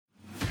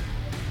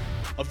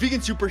A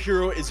vegan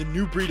superhero is a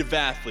new breed of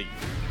athlete.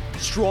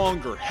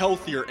 Stronger,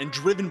 healthier, and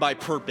driven by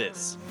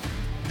purpose.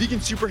 Vegan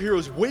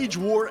superheroes wage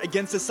war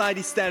against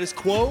society's status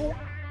quo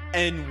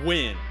and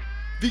win.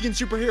 Vegan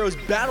superheroes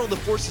battle the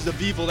forces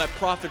of evil that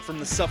profit from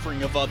the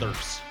suffering of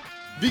others.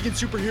 Vegan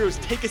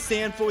superheroes take a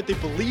stand for what they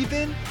believe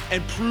in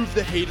and prove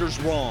the haters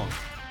wrong.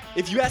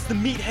 If you ask the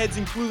meatheads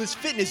and clueless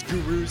fitness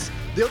gurus,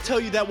 they'll tell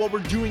you that what we're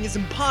doing is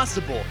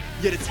impossible,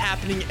 yet it's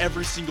happening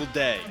every single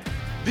day.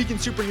 Vegan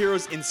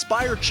superheroes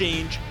inspire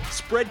change,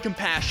 spread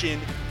compassion,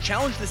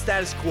 challenge the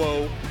status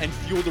quo, and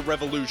fuel the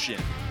revolution.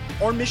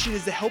 Our mission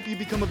is to help you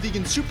become a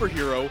vegan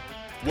superhero.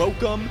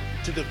 Welcome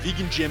to the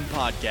Vegan Gym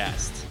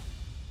Podcast.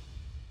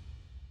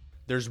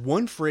 There's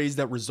one phrase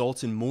that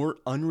results in more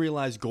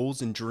unrealized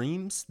goals and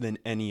dreams than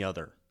any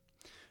other.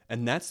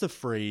 And that's the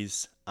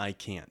phrase, I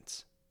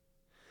can't.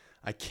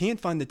 I can't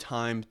find the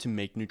time to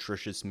make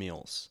nutritious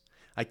meals.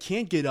 I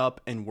can't get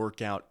up and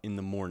work out in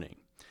the morning.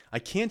 I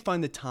can't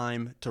find the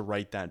time to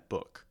write that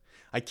book.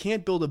 I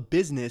can't build a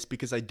business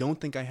because I don't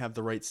think I have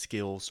the right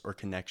skills or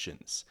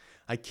connections.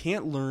 I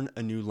can't learn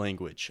a new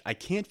language. I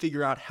can't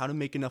figure out how to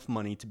make enough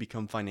money to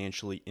become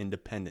financially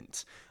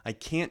independent. I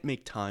can't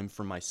make time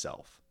for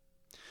myself.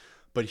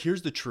 But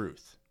here's the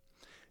truth.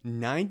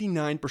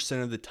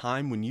 99% of the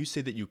time when you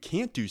say that you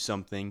can't do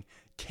something,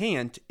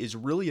 can't is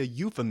really a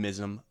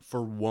euphemism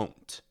for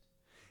won't.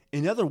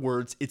 In other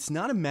words, it's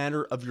not a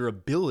matter of your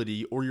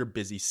ability or your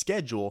busy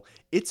schedule,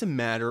 it's a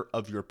matter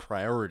of your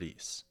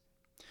priorities.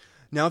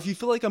 Now, if you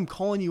feel like I'm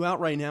calling you out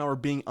right now or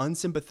being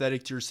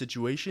unsympathetic to your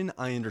situation,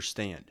 I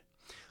understand.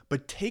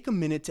 But take a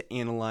minute to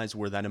analyze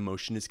where that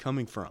emotion is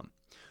coming from.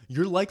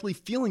 You're likely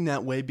feeling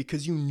that way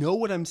because you know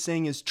what I'm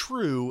saying is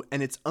true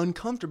and it's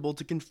uncomfortable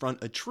to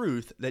confront a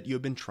truth that you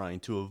have been trying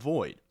to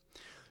avoid.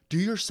 Do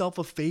yourself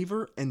a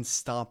favor and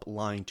stop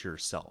lying to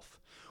yourself.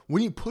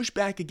 When you push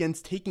back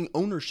against taking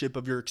ownership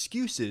of your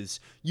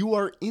excuses, you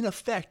are in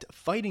effect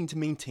fighting to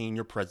maintain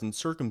your present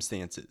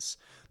circumstances,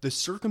 the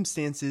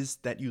circumstances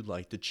that you'd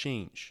like to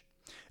change.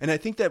 And I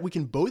think that we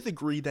can both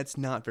agree that's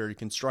not very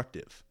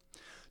constructive.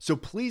 So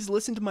please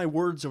listen to my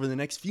words over the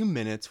next few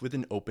minutes with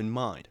an open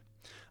mind.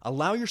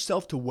 Allow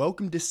yourself to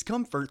welcome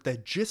discomfort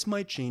that just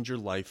might change your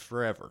life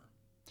forever.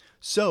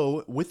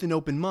 So, with an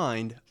open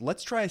mind,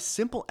 let's try a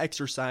simple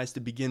exercise to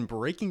begin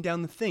breaking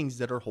down the things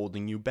that are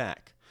holding you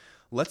back.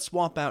 Let's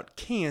swap out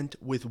can't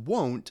with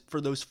won't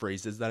for those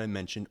phrases that I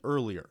mentioned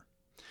earlier.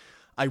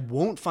 I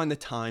won't find the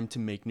time to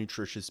make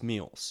nutritious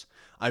meals.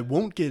 I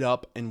won't get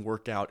up and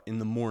work out in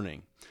the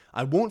morning.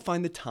 I won't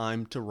find the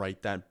time to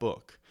write that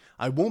book.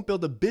 I won't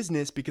build a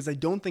business because I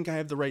don't think I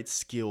have the right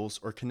skills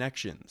or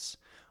connections.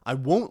 I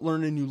won't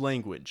learn a new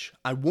language.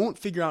 I won't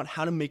figure out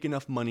how to make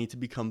enough money to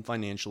become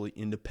financially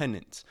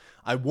independent.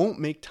 I won't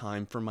make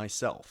time for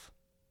myself.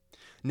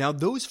 Now,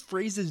 those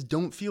phrases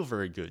don't feel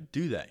very good,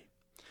 do they?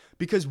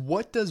 Because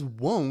what does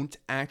won't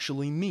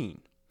actually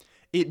mean?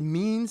 It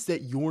means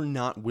that you're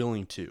not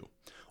willing to.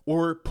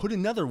 Or put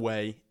another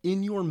way,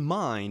 in your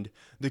mind,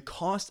 the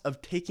cost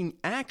of taking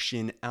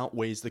action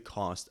outweighs the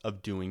cost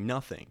of doing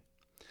nothing.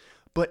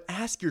 But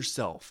ask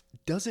yourself,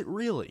 does it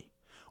really?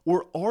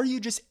 Or are you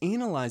just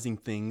analyzing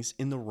things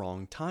in the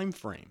wrong time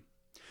frame?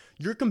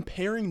 You're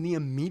comparing the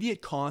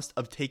immediate cost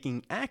of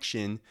taking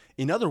action,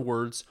 in other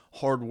words,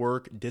 hard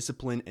work,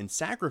 discipline, and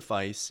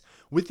sacrifice,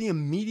 with the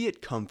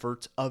immediate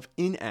comfort of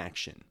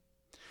inaction.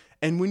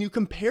 And when you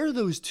compare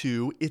those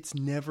two, it's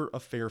never a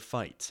fair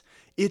fight.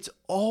 It's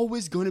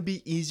always going to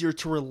be easier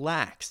to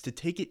relax, to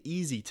take it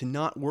easy, to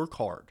not work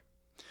hard.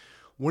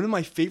 One of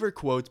my favorite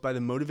quotes by the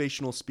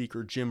motivational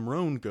speaker Jim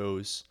Rohn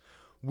goes,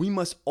 "We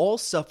must all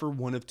suffer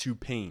one of two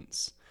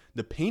pains,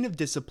 the pain of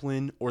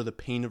discipline or the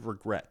pain of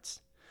regret.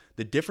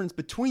 The difference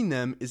between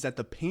them is that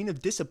the pain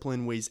of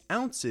discipline weighs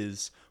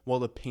ounces while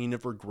the pain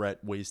of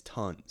regret weighs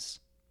tons."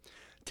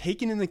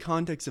 Taken in the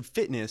context of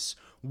fitness,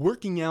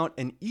 working out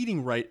and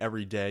eating right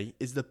every day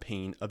is the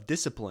pain of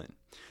discipline.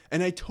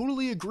 And I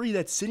totally agree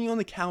that sitting on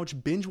the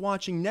couch binge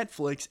watching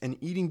Netflix and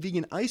eating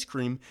vegan ice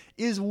cream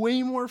is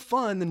way more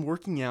fun than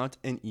working out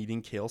and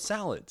eating kale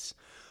salads.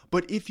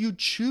 But if you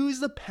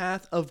choose the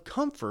path of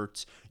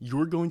comfort,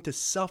 you're going to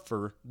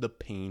suffer the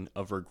pain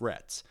of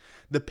regret.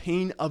 The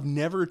pain of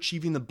never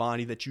achieving the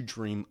body that you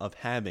dream of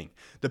having.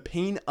 The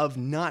pain of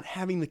not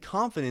having the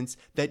confidence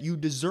that you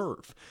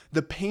deserve.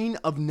 The pain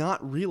of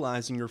not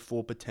realizing your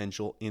full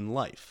potential in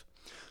life.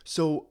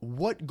 So,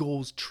 what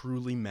goals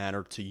truly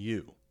matter to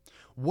you?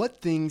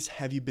 What things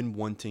have you been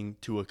wanting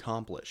to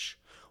accomplish?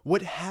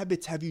 What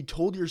habits have you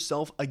told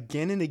yourself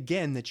again and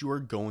again that you are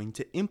going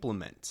to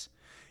implement?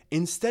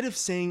 Instead of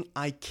saying,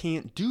 I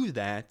can't do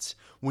that,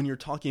 when you're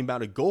talking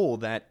about a goal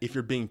that, if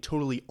you're being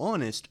totally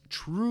honest,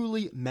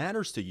 truly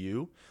matters to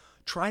you,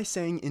 try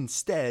saying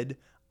instead,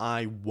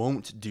 I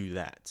won't do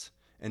that,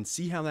 and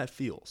see how that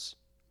feels.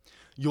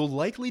 You'll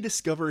likely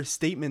discover a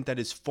statement that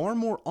is far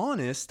more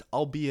honest,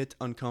 albeit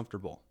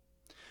uncomfortable.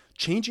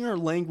 Changing our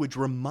language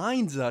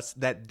reminds us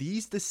that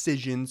these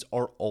decisions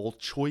are all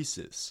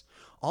choices.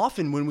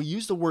 Often, when we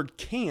use the word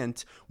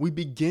can't, we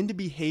begin to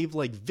behave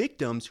like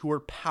victims who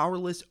are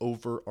powerless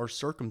over our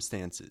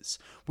circumstances.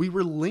 We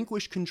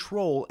relinquish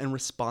control and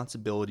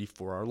responsibility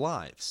for our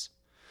lives.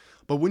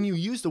 But when you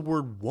use the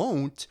word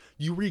won't,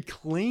 you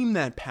reclaim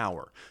that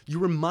power. You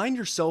remind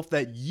yourself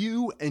that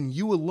you and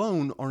you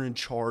alone are in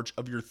charge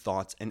of your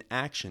thoughts and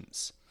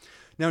actions.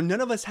 Now,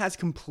 none of us has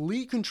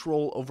complete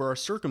control over our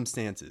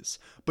circumstances,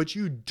 but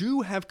you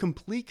do have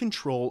complete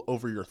control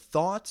over your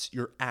thoughts,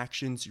 your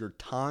actions, your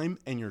time,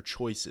 and your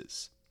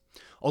choices.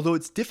 Although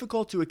it's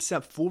difficult to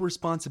accept full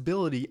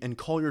responsibility and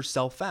call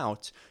yourself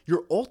out,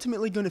 you're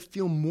ultimately going to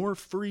feel more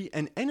free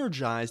and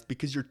energized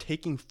because you're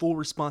taking full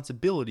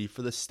responsibility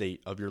for the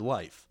state of your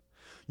life.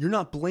 You're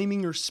not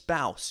blaming your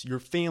spouse, your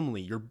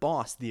family, your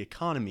boss, the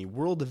economy,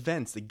 world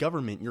events, the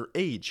government, your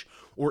age,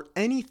 or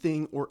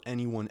anything or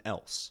anyone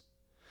else.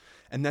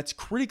 And that's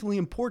critically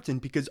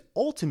important because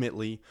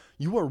ultimately,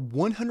 you are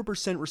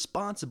 100%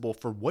 responsible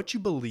for what you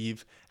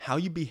believe, how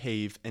you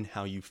behave, and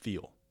how you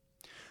feel.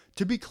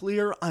 To be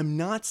clear, I'm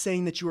not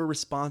saying that you are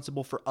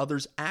responsible for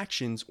others'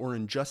 actions or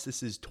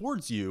injustices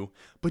towards you,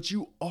 but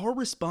you are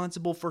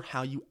responsible for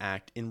how you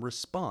act in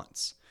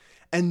response.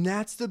 And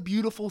that's the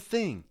beautiful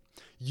thing.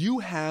 You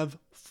have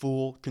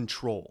full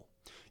control.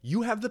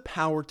 You have the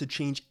power to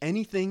change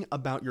anything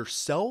about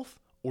yourself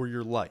or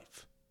your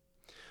life.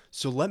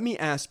 So let me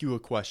ask you a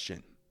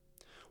question.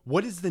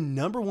 What is the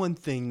number one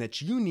thing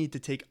that you need to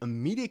take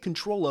immediate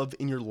control of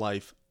in your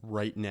life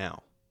right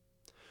now?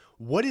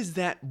 What is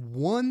that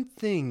one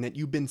thing that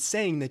you've been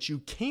saying that you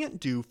can't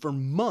do for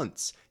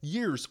months,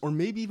 years, or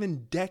maybe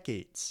even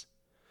decades?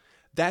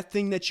 That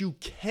thing that you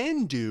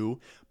can do,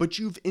 but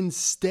you've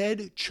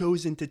instead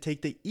chosen to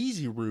take the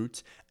easy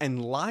route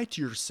and lie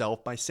to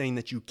yourself by saying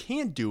that you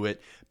can't do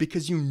it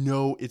because you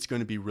know it's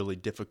going to be really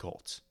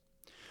difficult.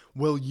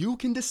 Well, you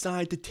can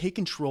decide to take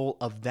control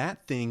of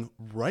that thing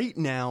right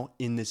now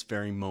in this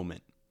very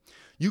moment.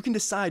 You can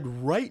decide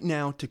right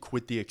now to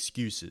quit the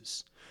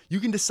excuses.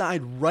 You can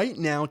decide right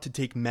now to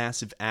take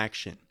massive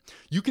action.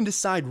 You can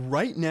decide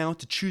right now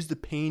to choose the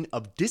pain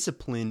of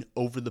discipline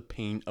over the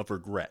pain of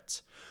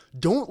regret.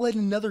 Don't let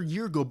another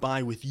year go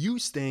by with you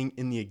staying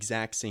in the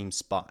exact same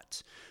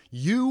spot.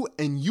 You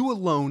and you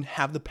alone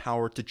have the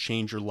power to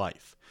change your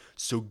life.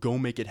 So go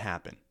make it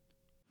happen.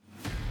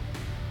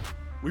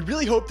 We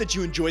really hope that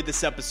you enjoyed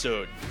this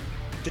episode.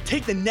 To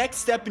take the next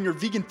step in your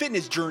vegan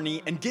fitness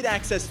journey and get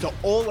access to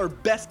all our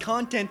best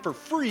content for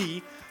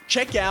free,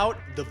 check out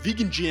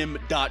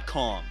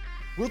thevegangym.com.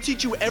 We'll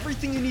teach you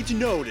everything you need to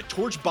know to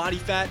torch body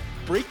fat,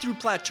 break through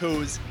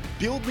plateaus,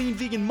 build lean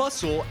vegan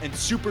muscle, and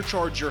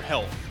supercharge your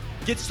health.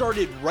 Get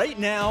started right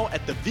now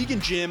at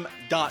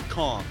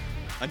thevegangym.com.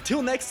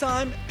 Until next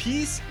time,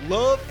 peace,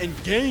 love, and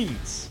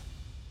gains.